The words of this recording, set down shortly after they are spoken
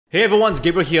Hey everyone, it's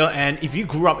Gabriel here, and if you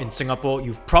grew up in Singapore,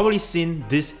 you've probably seen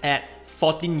this ad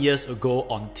 14 years ago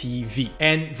on TV.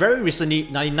 And very recently,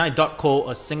 99.co,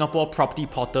 a Singapore property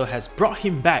portal, has brought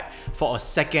him back for a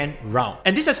second round.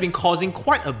 And this has been causing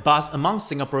quite a buzz among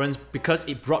Singaporeans because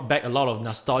it brought back a lot of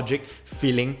nostalgic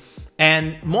feeling.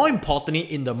 And more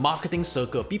importantly, in the marketing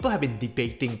circle, people have been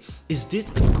debating, is this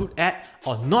a good ad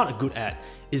or not a good ad?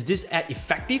 Is this ad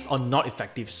effective or not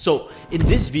effective? So in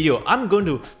this video, I'm going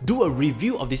to do a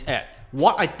review of this ad,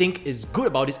 what I think is good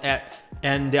about this ad,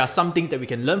 and there are some things that we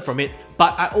can learn from it,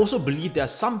 but I also believe there are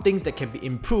some things that can be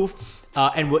improved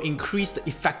and will increase the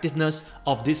effectiveness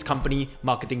of this company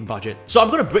marketing budget. So I'm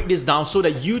going to break this down so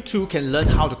that you too can learn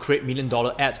how to create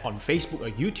million-dollar ads on Facebook or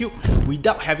YouTube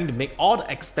without having to make all the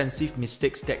expensive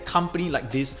mistakes that company like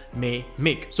this may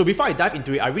make. So before I dive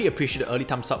into it, I really appreciate the early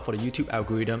thumbs up for the YouTube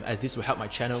algorithm, as this will help my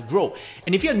channel grow.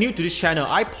 And if you're new to this channel,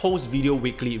 I post video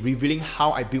weekly revealing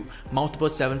how I built multiple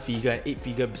 7-figure and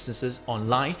 8-figure businesses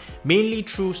online, mainly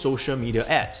through social media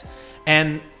ads.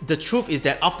 And the truth is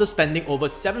that after spending over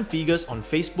 7 figures on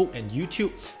Facebook and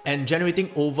YouTube and generating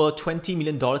over $20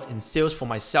 million in sales for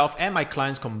myself and my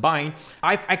clients combined,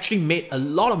 I've actually made a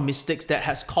lot of mistakes that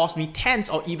has cost me tens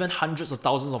or even hundreds of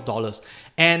thousands of dollars.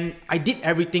 And I did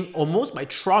everything almost by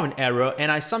trial and error,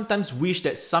 and I sometimes wish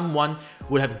that someone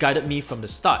would have guided me from the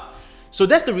start. So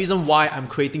that's the reason why I'm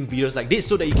creating videos like this,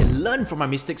 so that you can learn from my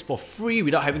mistakes for free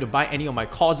without having to buy any of my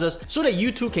courses, so that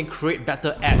you too can create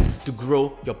better ads to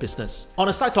grow your business. On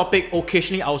a side topic,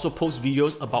 occasionally I also post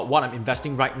videos about what I'm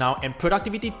investing right now and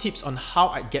productivity tips on how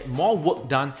I get more work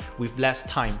done with less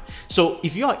time. So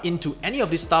if you are into any of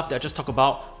this stuff that I just talked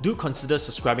about, do consider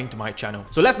subscribing to my channel.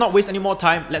 So let's not waste any more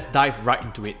time, let's dive right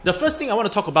into it. The first thing I want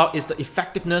to talk about is the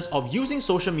effectiveness of using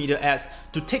social media ads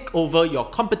to take over your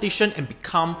competition and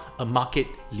become a market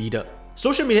leader.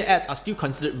 Social media ads are still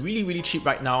considered really cheap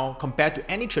right now compared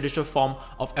to any traditional form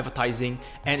of advertising,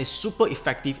 and is super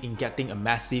effective in getting a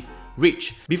massive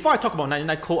reach. Before I talk about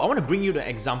 99.co, I want to bring you the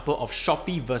example of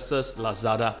Shopee versus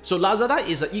Lazada. So Lazada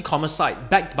is an e-commerce site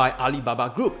backed by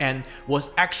Alibaba Group and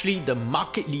was actually the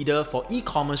market leader for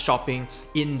e-commerce shopping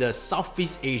in the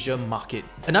Southeast Asia market.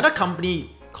 Another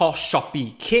company called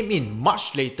Shopee came in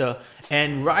much later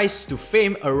and rise to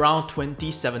fame around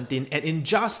 2017, and in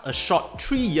just a short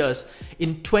 3 years,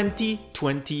 in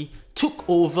 2020, took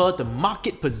over the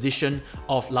market position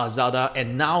of Lazada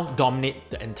and now dominate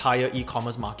the entire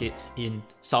e-commerce market in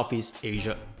Southeast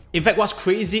Asia. In fact, what's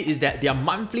crazy is that their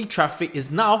monthly traffic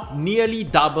is now nearly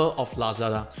double of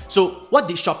Lazada. So what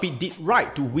did Shopee did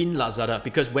right to win Lazada?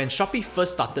 Because when Shopee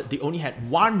first started, they only had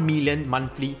 1 million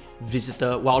monthly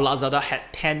visitor, while Lazada had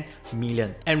 10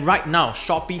 million. And right now,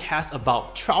 Shopee has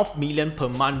about 12 million per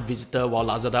month visitor, while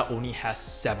Lazada only has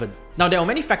 7. Now, there are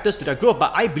many factors to their growth,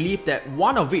 but I believe that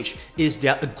one of which is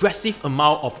their aggressive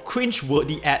amount of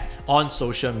cringe-worthy ad on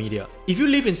social media. If you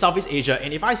live in Southeast Asia,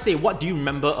 and if I say what do you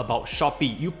remember about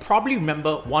Shopee, you probably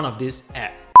remember one of these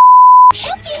ads.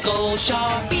 Go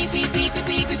Shopee, beep beep beep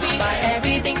beep beep beep. Buy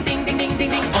everything, ding ding ding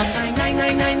ding ding. On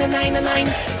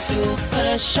 9999999.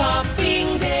 Super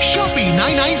shopping day. Shopee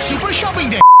 99 Super Shopping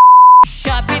Day.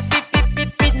 Shopee beep beep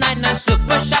beep beep 99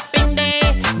 Super shopping day.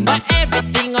 Buy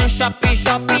everything on Shopee,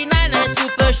 Shopee 99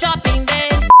 Super shopping day.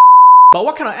 But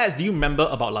what kind of ads do you remember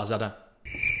about Lazada?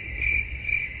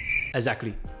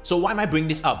 Exactly. So why am I bringing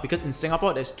this up? Because in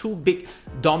Singapore, there's two big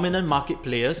dominant market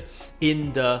players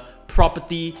in the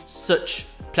property search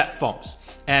platforms.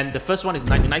 And the first one is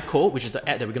 99.co, which is the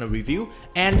ad that we're going to review,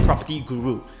 and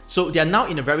PropertyGuru. So they are now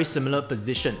in a very similar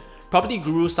position.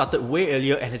 PropertyGuru started way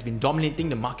earlier and has been dominating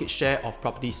the market share of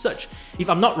property search. If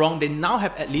I'm not wrong, they now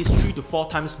have at least 3 to 4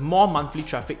 times more monthly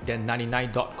traffic than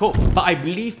 99.co. But I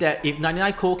believe that if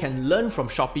 99.co can learn from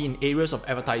Shopee in areas of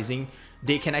advertising,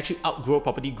 they can actually outgrow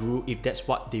PropertyGuru if that's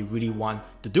what they really want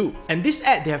to do. And this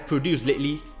ad they have produced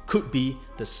lately could be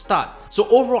the start. So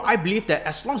overall, I believe that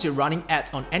as long as you're running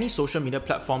ads on any social media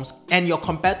platforms and your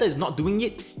competitor is not doing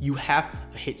it, you have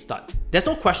a head start. There's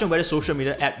no question whether social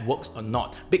media ad works or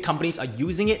not. Big companies are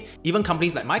using it. Even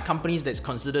companies like my companies that's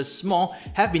considered small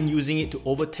have been using it to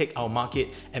overtake our market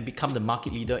and become the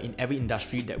market leader in every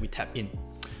industry that we tap in.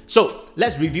 So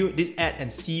let's review this ad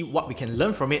and see what we can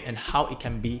learn from it and how it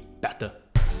can be better.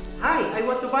 Hi, I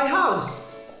want to buy a house.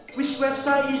 Which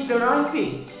website is the right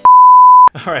thing?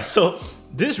 Alright, so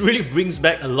this really brings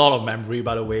back a lot of memory,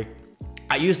 by the way.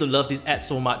 I used to love this ad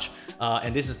so much,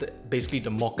 and this is basically the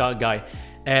Mocca guy.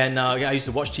 And yeah, I used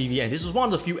to watch TV, and this was one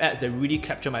of the few ads that really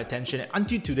captured my attention, and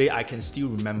until today I can still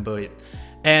remember it.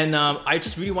 And I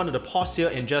just really wanted to pause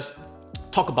here and just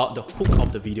talk about the hook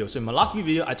of the video. So in my last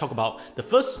video, I talked about the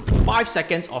first 5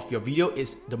 seconds of your video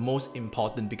is the most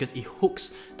important because it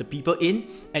hooks the people in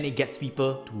and it gets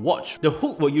people to watch. The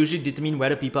hook will usually determine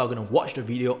whether people are going to watch the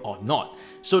video or not.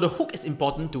 So the hook is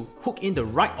important to hook in the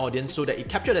right audience so that it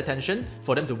captures their attention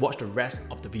for them to watch the rest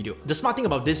of the video. The smart thing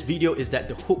about this video is that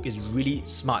the hook is really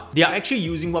smart. They are actually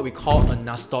using what we call a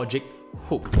nostalgic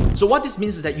hook. So what this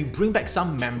means is that you bring back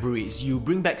some memories, you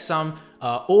bring back some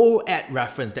old ad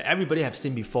reference that everybody have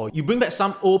seen before. You bring back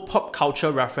some old pop culture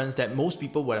reference that most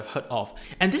people would have heard of.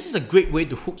 And this is a great way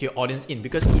to hook your audience in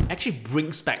because it actually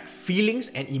brings back feelings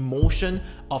and emotion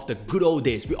of the good old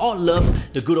days. We all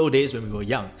love the good old days when we were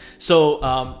young. So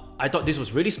I thought this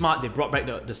was really smart. They brought back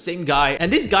the same guy,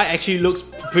 and this guy actually looks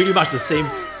pretty much the same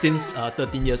since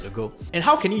 13 years ago. And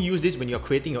how can you use this when you're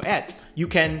creating your ad? You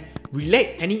can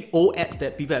relate any old ads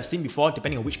that people have seen before,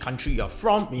 depending on which country you're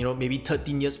from. You know, maybe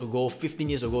 13 years ago, 15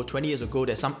 years ago, 20 years ago,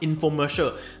 there's some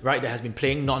infomercial, right, that has been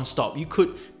playing non-stop. You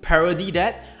could parody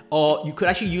that, or you could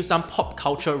actually use some pop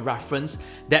culture reference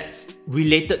that's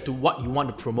related to what you want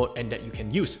to promote and that you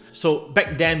can use. So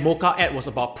back then, Mocca Ad was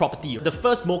about property. The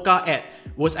first Mocca Ad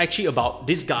was actually about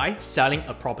this guy selling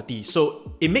a property. So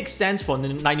it makes sense for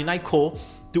 99Co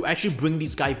to actually bring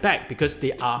this guy back because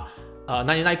they are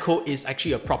 99Co is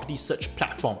actually a property search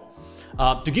platform.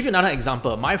 To give you another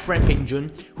example, my friend Peng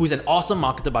Jun, who's an awesome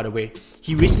marketer by the way,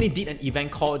 he recently did an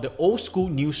event called the Old School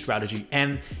New Strategy,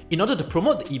 and in order to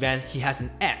promote the event, he has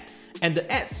an ad. And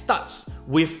the ad starts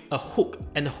with a hook,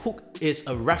 and the hook is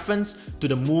a reference to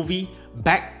the movie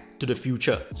Back to the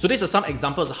Future. So these are some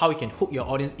examples of how you can hook your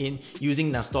audience in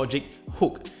using nostalgic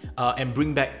hook and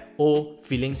bring back old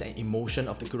feelings and emotion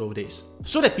of the good old days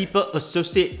so that people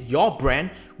associate your brand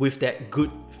with that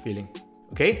good feeling.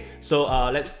 Okay, so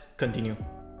let's continue.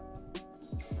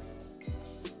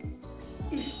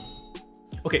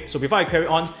 Okay, so before I carry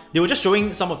on, they were just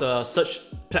showing some of the search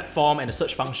platform and the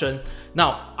search function.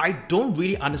 Now, I don't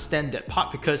really understand that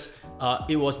part because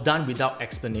it was done without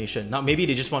explanation. Now, maybe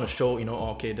they just want to show, you know,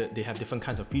 okay, they have different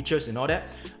kinds of features and all that.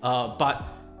 But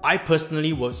I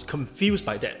personally was confused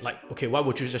by that. Like, okay, why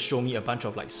would you just show me a bunch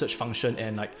of like search function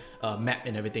and like map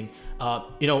and everything?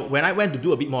 You know, when I went to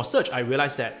do a bit more search, I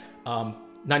realized that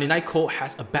 99Co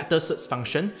has a better search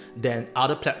function than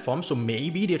other platforms, so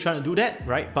maybe they're trying to do that,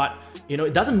 right? But you know,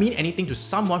 it doesn't mean anything to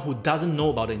someone who doesn't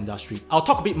know about the industry. I'll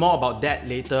talk a bit more about that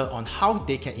later on how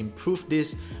they can improve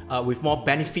this with more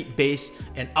benefit-based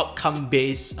and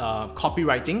outcome-based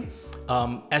copywriting,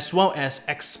 as well as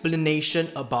explanation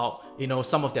about, you know,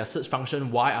 some of their search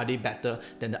function, why are they better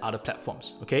than the other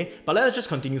platforms, okay? But let's just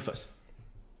continue first.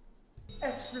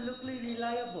 Absolutely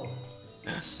reliable.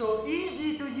 So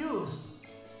easy to use.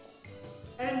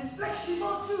 And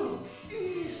flexible too.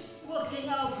 It's working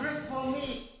out great for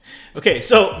me. Okay,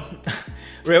 so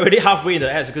we're already halfway in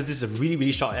the ads because this is a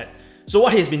really short ad. So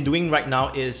what he's been doing right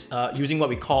now is using what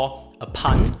we call a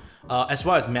pun as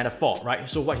well as metaphor, right?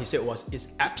 So what he said was,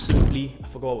 it's absolutely, I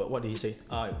forgot what did he say?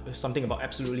 Something about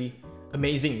absolutely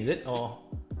amazing, is it? Or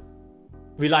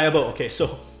reliable, okay,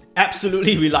 so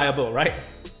absolutely reliable, right?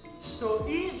 So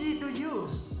easy to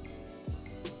use.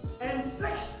 And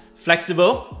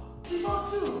flexible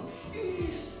too.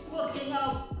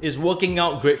 Is working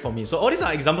out great for me. So all these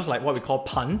are examples like what we call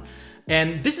pun,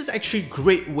 and this is actually a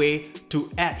great way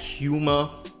to add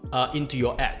humor into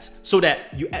your ads so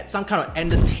that you add some kind of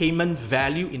entertainment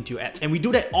value into your ads, and we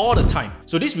do that all the time.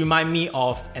 So this reminds me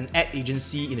of an ad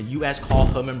agency in the US called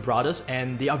Herman Brothers,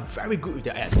 and they are very good with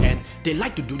their ads, and they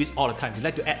like to do this all the time. They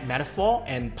like to add metaphor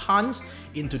and puns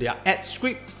into their ad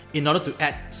script in order to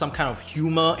add some kind of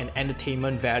humor and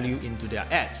entertainment value into their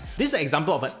ads. This is an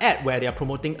example of an ad where they are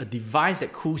promoting a device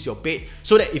that cools your bed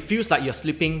so that it feels like you're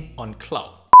sleeping on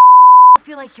cloud. I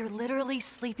feel like you're literally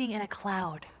sleeping in a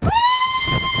cloud.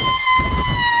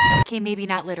 Okay, maybe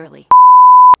not literally.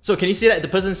 So can you see that the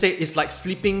person said it's like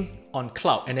sleeping on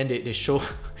cloud, and then they show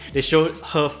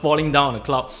her falling down on the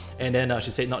cloud, and then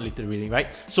she said not literally, right?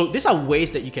 So these are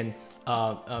ways that you can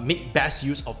make best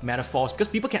use of metaphors because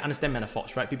people can understand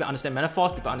metaphors, right? People understand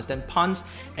metaphors, people understand puns,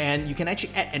 and you can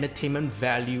actually add entertainment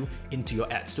value into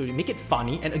your ads. So you make it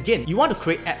funny, and again, you want to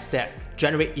create ads that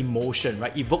generate emotion,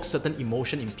 right? Evoke certain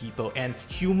emotion in people, and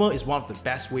humor is one of the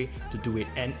best way to do it.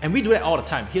 And we do that all the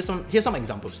time. Here's some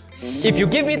examples. If you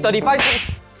give me 35 cents...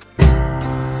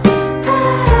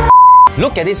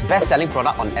 Look at this best-selling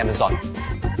product on Amazon.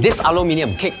 This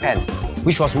aluminium cake pan,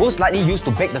 which was most likely used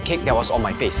to bake the cake that was on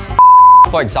my face.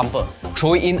 For example,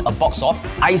 throw in a box of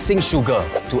icing sugar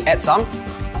to add some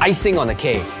icing on the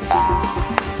cake.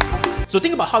 So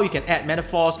think about how you can add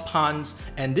metaphors, puns,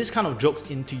 and this kind of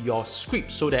jokes into your script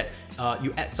so that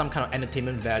you add some kind of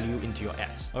entertainment value into your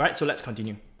ads. Alright, so let's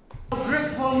continue.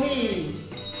 Great for me.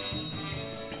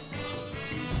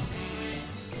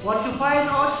 Want to find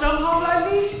awesome home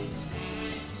like me?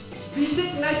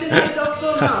 Visit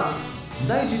 99.com now.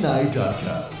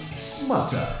 99.com.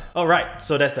 Smarter. Alright,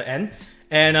 so that's the end.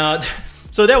 And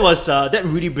so that was that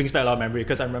really brings back a lot of memory,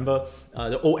 because I remember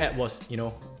the old ad was, you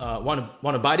know, want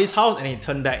to buy this house, and he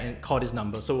turned back and called this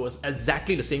number. So it was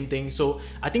exactly the same thing. So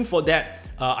I think for that,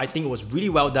 I think it was really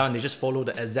well done. They just followed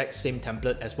the exact same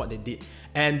template as what they did.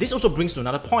 And this also brings to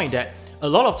another point that a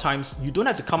lot of times you don't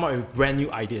have to come up with brand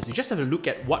new ideas. You just have to look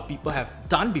at what people have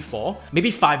done before,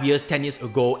 maybe 5 years, 10 years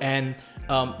ago, and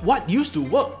what used to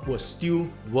work will still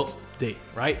work today,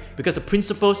 right? Because the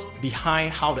principles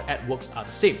behind how the ad works are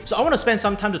the same. So I want to spend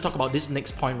some time to talk about this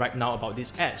next point right now about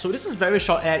this ad. So this is a very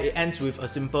short ad. It ends with a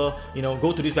simple, you know,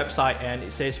 go to this website and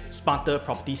it says smarter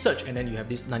property search, and then you have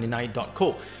this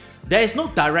 99.co. There is no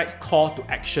direct call to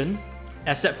action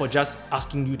except for just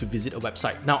asking you to visit a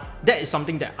website. Now, that is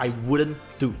something that I wouldn't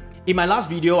do. In my last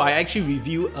video, I actually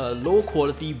reviewed a low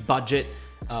quality budget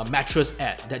mattress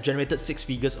ad that generated 6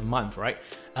 figures a month, right?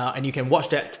 And you can watch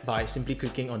that by simply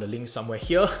clicking on the link somewhere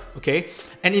here, okay?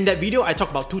 And in that video, I talk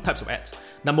about 2 types of ads.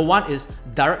 Number 1 is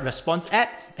direct response ad,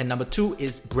 and number 2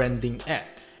 is branding ad.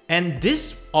 And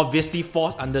this obviously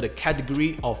falls under the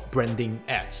category of branding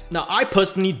ads. Now, I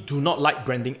personally do not like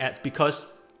branding ads because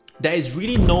there is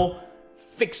really no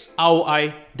fixed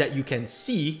ROI that you can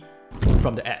see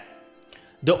from the ad.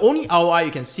 The only ROI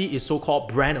you can see is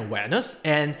so-called brand awareness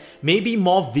and maybe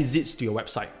more visits to your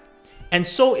website. And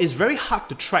so it's very hard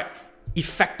to track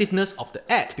effectiveness of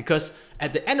the ad, because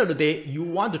at the end of the day, you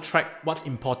want to track what's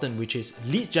important, which is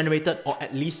leads generated or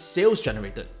at least sales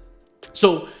generated.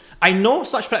 So I know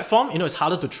such platform, you know, it's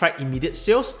harder to track immediate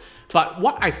sales, but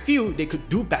what I feel they could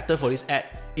do better for this ad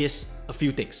is a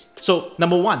few things. So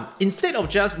number 1, instead of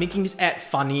just making this ad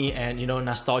funny and, you know,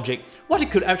 nostalgic, what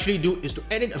it could actually do is to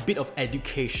add in a bit of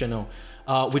educational,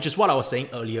 which is what I was saying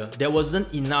earlier. There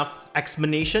wasn't enough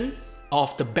explanation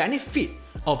of the benefit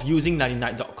of using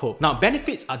 99.co. Now,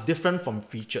 benefits are different from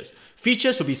features.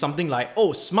 Features would be something like,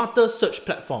 oh, smarter search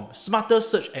platform, smarter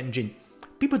search engine.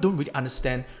 People don't really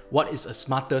understand what is a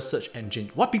smarter search engine.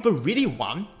 What people really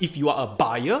want, if you are a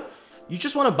buyer, you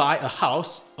just want to buy a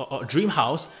house or a dream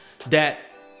house that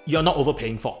you're not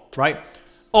overpaying for, right?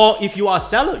 Or if you are a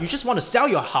seller, you just want to sell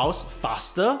your house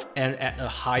faster and at a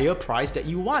higher price that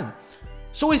you want.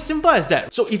 So it's simple as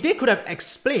that. So if they could have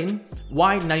explained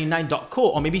why 99.co,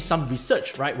 or maybe some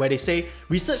research, right, where they say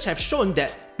research have shown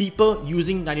that people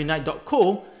using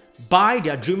 99.co buy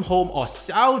their dream home or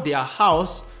sell their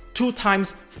house 2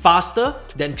 times faster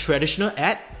than traditional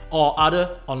ad or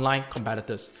other online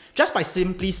competitors. Just by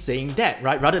simply saying that,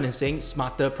 right, rather than saying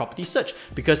smarter property search,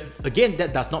 because again,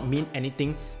 that does not mean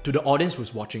anything to the audience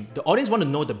who's watching. The audience want to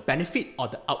know the benefit or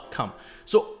the outcome.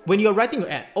 So when you're writing your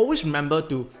ad, always remember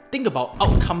to think about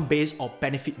outcome-based or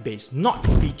benefit-based, not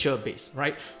feature-based,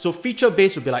 right? So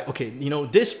feature-based would be like, okay, you know,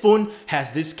 this phone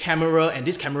has this camera, and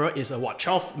this camera is a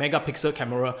 12 megapixel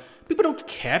camera. People don't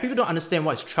care, people don't understand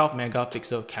what is 12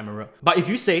 megapixel camera. But if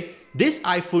you say, this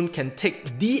iPhone can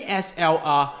take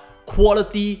DSLR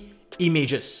quality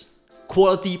images,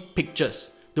 quality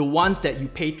pictures, the ones that you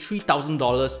pay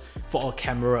 $3,000 for a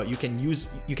camera, you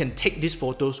can take these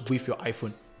photos with your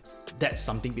iPhone. That's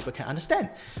something people can understand.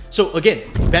 So again,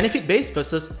 benefit-based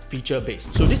versus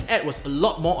feature-based. So this ad was a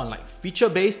lot more on like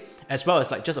feature-based, as well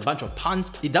as like just a bunch of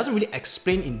puns. It doesn't really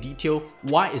explain in detail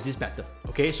why is this better.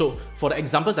 Okay, so for the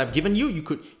examples I've given you, you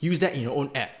could use that in your own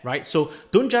ad, right? So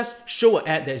don't just show an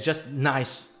ad that's just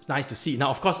nice to see. Now,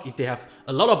 of course, if they have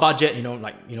a lot of budget, you know,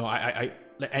 like, you know,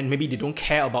 and maybe they don't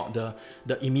care about the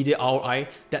immediate ROI,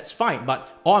 that's fine. But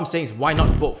all I'm saying is, why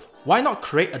not both? Why not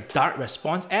create a direct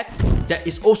response ad that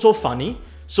is also funny,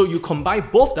 so you combine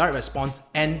both direct response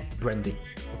and branding,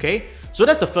 okay? So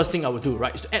that's the first thing I would do,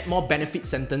 right? Is to add more benefit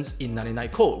sentence in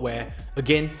 99.co, where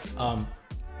again,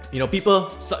 you know,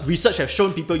 research have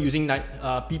shown people who use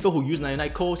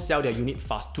 99.co sell their unit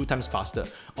 2 times faster,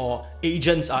 or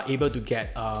agents are able to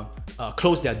get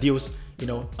close their deals, you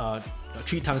know,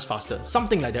 3 times faster,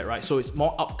 something like that, right? So it's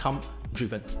more outcome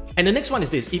driven. And the next one is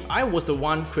this: if I was the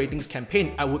one creating this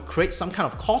campaign, I would create some kind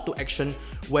of call to action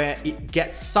where it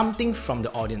gets something from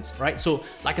the audience, right? So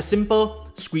like a simple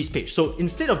squeeze page. So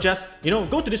instead of just, you know,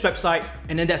 go to this website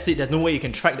and then that's it, there's no way you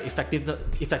can track the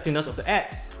effectiveness of the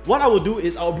ad. What I will do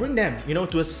is I'll bring them, you know,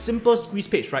 to a simple squeeze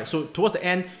page, right? So towards the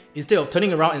end, instead of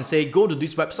turning around and say, go to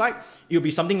this website, it'll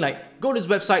be something like, go to this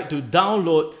website to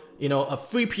download, you know, a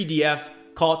free PDF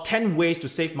called 10 Ways to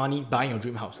Save Money Buying Your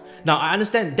Dream House. Now, I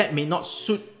understand that may not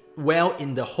suit well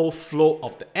in the whole flow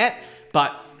of the ad,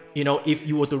 but you know, if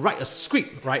you were to write a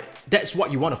script, right, that's what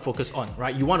you want to focus on,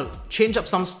 right? You want to change up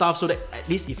some stuff so that at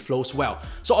least it flows well.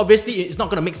 So obviously, it's not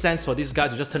going to make sense for this guy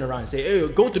to just turn around and say, hey,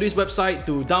 go to this website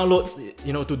to download,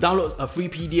 you know, to download a free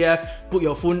PDF, put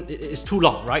your phone, it's too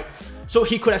long, right? So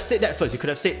he could have said that first. He could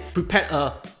have said,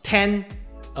 prepare 10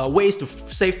 ways to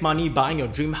save money buying your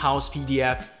dream house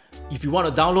PDF. If you want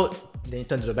to download, then you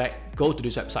turn to the back, go to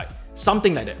this website.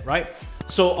 Something like that, right?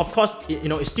 So of course,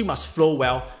 it still must flow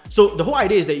well. So the whole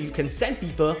idea is that you can send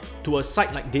people to a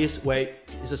site like this where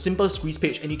it's a simple squeeze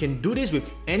page, and you can do this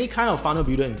with any kind of funnel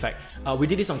builder. In fact, we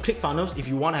did this on ClickFunnels. If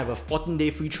you want to have a 14-day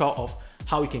free trial of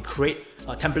how you can create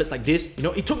templates like this, you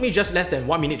know, it took me just less than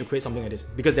 1 minute to create something like this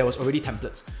because there was already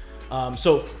templates.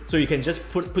 So you can just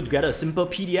put together a simple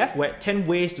PDF where 10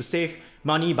 ways to save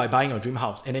money by buying your dream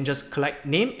house, and then just collect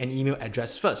name and email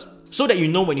address first, so that you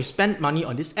know when you spend money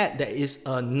on this ad, there is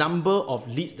a number of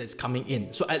leads that's coming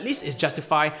in. So at least it's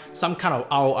justify some kind of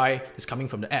ROI that's coming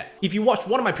from the ad. If you watch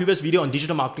one of my previous video on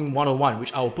Digital Marketing 101,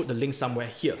 which I will put the link somewhere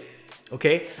here,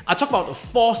 okay, I talk about the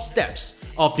 4 steps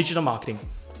of digital marketing.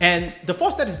 And the 4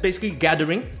 steps is basically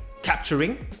gathering,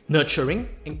 capturing, nurturing,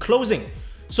 and closing.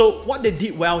 So what they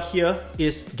did well here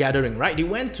is gathering, right? They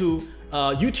went to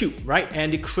YouTube, right?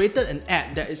 And they created an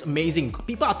ad that is amazing.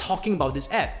 People are talking about this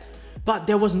ad, but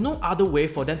there was no other way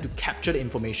for them to capture the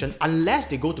information unless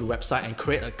they go to the website and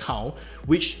create an account,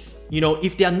 which, you know,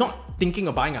 if they are not thinking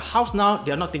of buying a house now,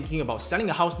 they are not thinking about selling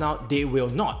a house now, they will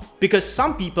not. Because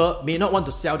some people may not want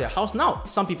to sell their house now.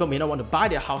 Some people may not want to buy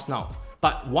their house now.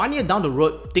 But 1 year down the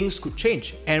road, things could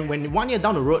change. And when 1 year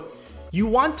down the road, you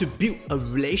want to build a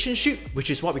relationship, which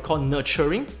is what we call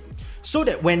nurturing, so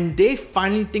that when they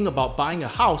finally think about buying a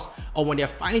house, or when they're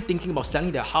finally thinking about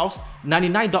selling their house,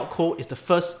 99.co is the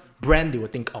first brand they will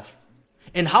think of.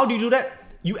 And how do you do that?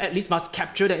 You at least must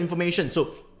capture that information.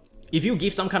 So if you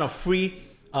give some kind of free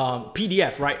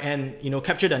PDF, right, and you know,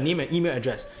 capture their name and email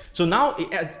address, so now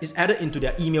it's added into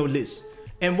their email list.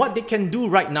 And what they can do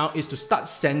right now is to start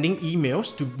sending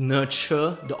emails to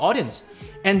nurture the audience.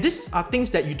 And these are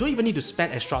things that you don't even need to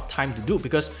spend extra time to do,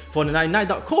 because for the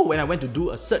 99.co, when I went to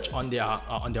do a search on their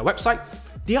website,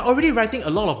 they are already writing a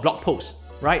lot of blog posts,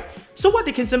 right? So what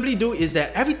they can simply do is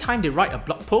that every time they write a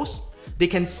blog post, they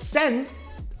can send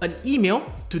an email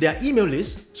to their email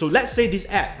list. So let's say this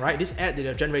ad, right? This ad that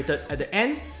they generated at the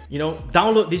end, you know,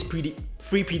 download this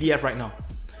free PDF right now.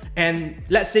 And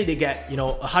let's say they get, you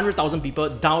know, 100,000 people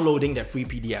downloading that free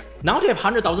PDF. Now they have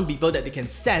 100,000 people that they can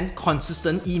send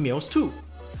consistent emails to.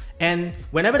 And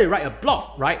whenever they write a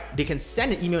blog, right, they can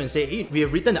send an email and say, hey, we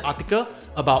have written an article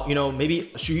about, you know,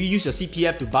 maybe should you use your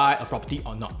CPF to buy a property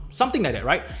or not? Something like that,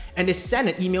 right? And they send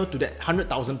an email to that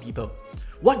 100,000 people.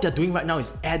 What they're doing right now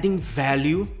is adding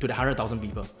value to the 100,000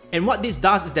 people. And what this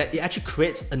does is that it actually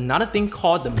creates another thing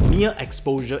called the mere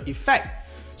exposure effect.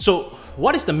 So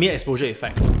what is the mere exposure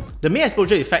effect? The mere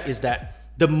exposure effect is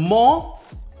that the more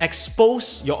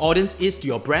exposed your audience is to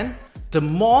your brand, the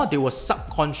more they will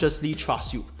subconsciously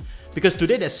trust you. Because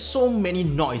today there's so many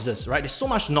noises, right? There's so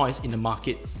much noise in the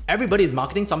market. Everybody is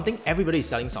marketing something, everybody is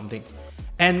selling something.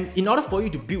 And in order for you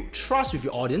to build trust with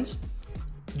your audience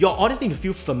needs to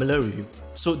feel familiar with you.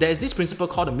 So there's this principle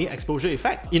called the mere exposure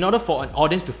effect. In order for an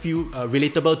audience to feel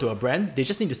relatable to a brand, they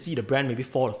just need to see the brand maybe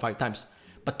 4 or 5 times.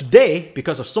 But today,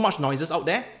 because of so much noises out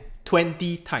there,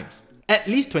 20 times. At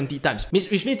least 20 times.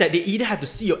 Which means that they either have to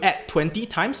see your ad 20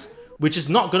 times, which is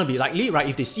not going to be likely, right?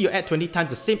 If they see your ad 20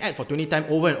 times, the same ad for 20 times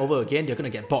over and over again, they're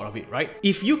going to get bored of it, right?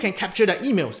 If you can capture their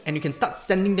emails and you can start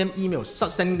sending them emails,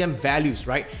 start sending them values,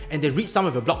 right? And they read some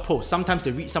of your blog posts, sometimes they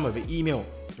read some of your email,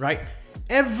 right?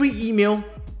 Every email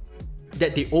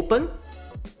that they open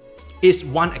is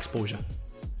one exposure.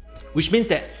 Which means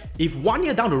that if 1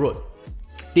 year down the road,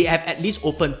 they have at least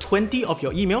opened 20 of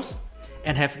your emails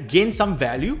and have gained some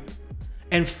value,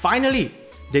 and finally,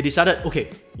 they decided, okay,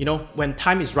 you know, when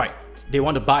time is right, they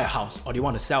want to buy a house or they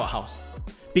want to sell a house.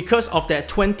 Because of their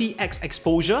 20x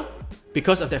exposure,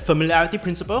 because of their familiarity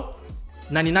principle,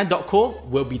 99.co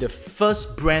will be the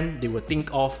first brand they will think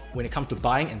of when it comes to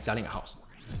buying and selling a house.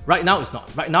 Right now, it's not.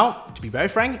 Right now, to be very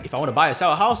frank, if I want to buy or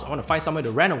sell a house, I want to find somewhere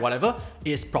to rent or whatever,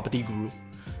 it's PropertyGuru.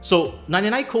 So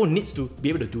 99.co needs to be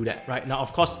able to do that, right? Now,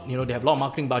 of course, you know, they have a lot of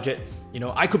marketing budget. You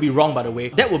know, I could be wrong, by the way.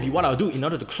 That will be what I'll do in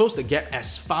order to close the gap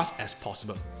as fast as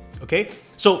possible. Okay?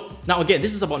 So now again,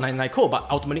 this is about 99.co, but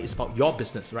ultimately it's about your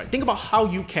business, right? Think about how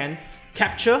you can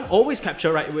capture, always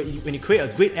capture, right? When you create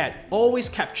a great ad, always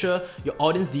capture your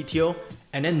audience detail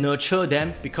and then nurture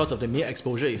them because of the mere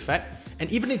exposure effect.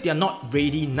 And even if they are not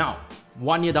ready now,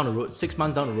 1 year down the road, 6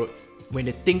 months down the road, when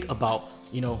they think about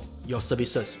your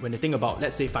services, when they think about,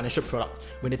 let's say, financial products,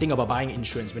 when they think about buying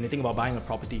insurance, when they think about buying a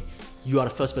property, you are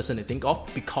the first person they think of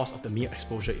because of the mere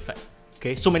exposure effect.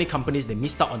 Okay, so many companies, they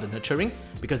missed out on the nurturing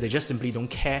because they just simply don't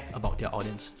care about their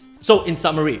audience. So in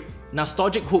summary,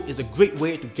 nostalgic hook is a great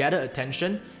way to gather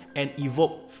attention and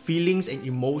evoke feelings and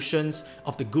emotions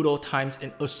of the good old times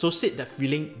and associate that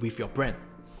feeling with your brand.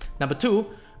 Number 2,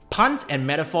 puns and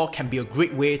metaphor can be a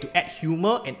great way to add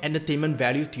humor and entertainment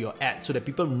value to your ad so that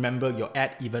people remember your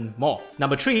ad even more.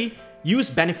 Number 3, use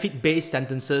benefit-based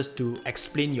sentences to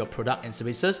explain your product and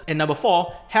services. And number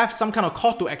 4, have some kind of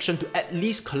call to action to at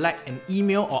least collect an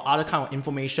email or other kind of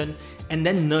information and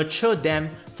then nurture them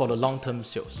for the long-term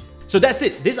sales. So that's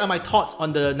it. These are my thoughts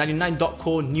on the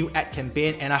 99.co new ad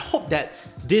campaign, and I hope that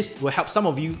this will help some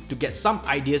of you to get some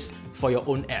ideas for your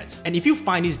own ads. And if you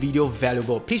find this video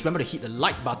valuable, please remember to hit the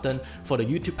like button for the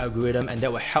YouTube algorithm, and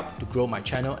that will help to grow my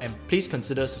channel, and please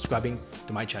consider subscribing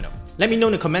to my channel. Let me know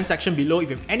in the comment section below if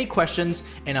you have any questions,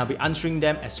 and I'll be answering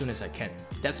them as soon as I can.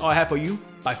 That's all I have for you.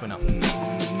 Bye for now.